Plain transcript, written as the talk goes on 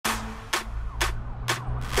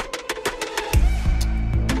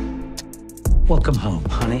Welcome home,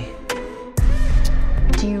 honey.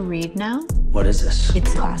 Do you read now? What is this?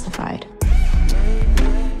 It's classified.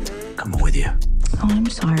 Coming with you. Oh, I'm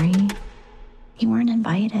sorry. You weren't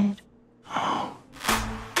invited.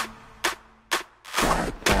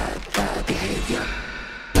 Bad behavior.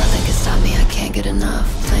 Nothing can stop me, I can't get enough.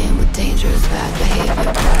 Playing with dangerous, bad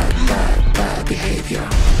behavior. Bad behavior.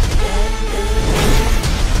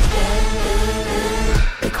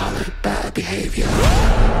 They call it bad behavior.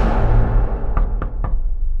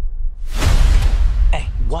 Hey,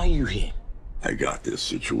 why are you here? I got this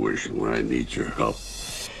situation where I need your help.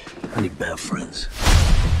 I need bad friends.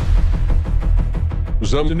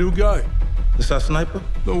 Was I'm the new guy? This our sniper?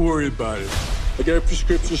 Don't worry about it. I got a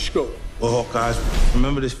prescription scope. Well, Hawkeyes,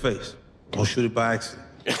 remember this face. Don't shoot it by accident.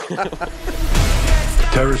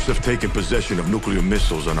 Terrorists have taken possession of nuclear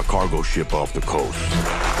missiles on a cargo ship off the coast.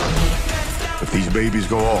 If these babies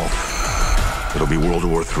go off, it'll be World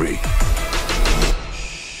War III.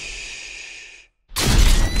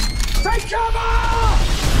 Take cover!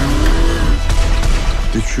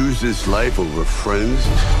 To choose this life over friends,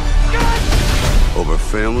 over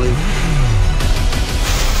family.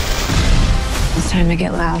 It's time to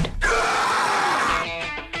get loud.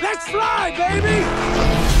 Let's fly, baby!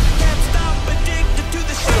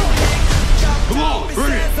 Come on,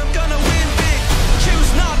 bring it! I'm gonna win big.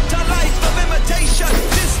 Choose not a life of imitation.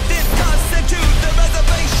 Distant cousin to the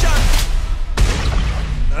reservation.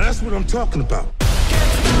 Now that's what I'm talking about.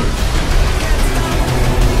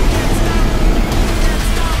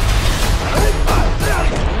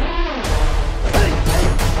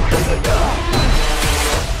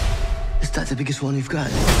 Is that the biggest one you've got?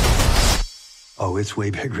 Oh, it's way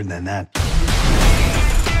bigger than that.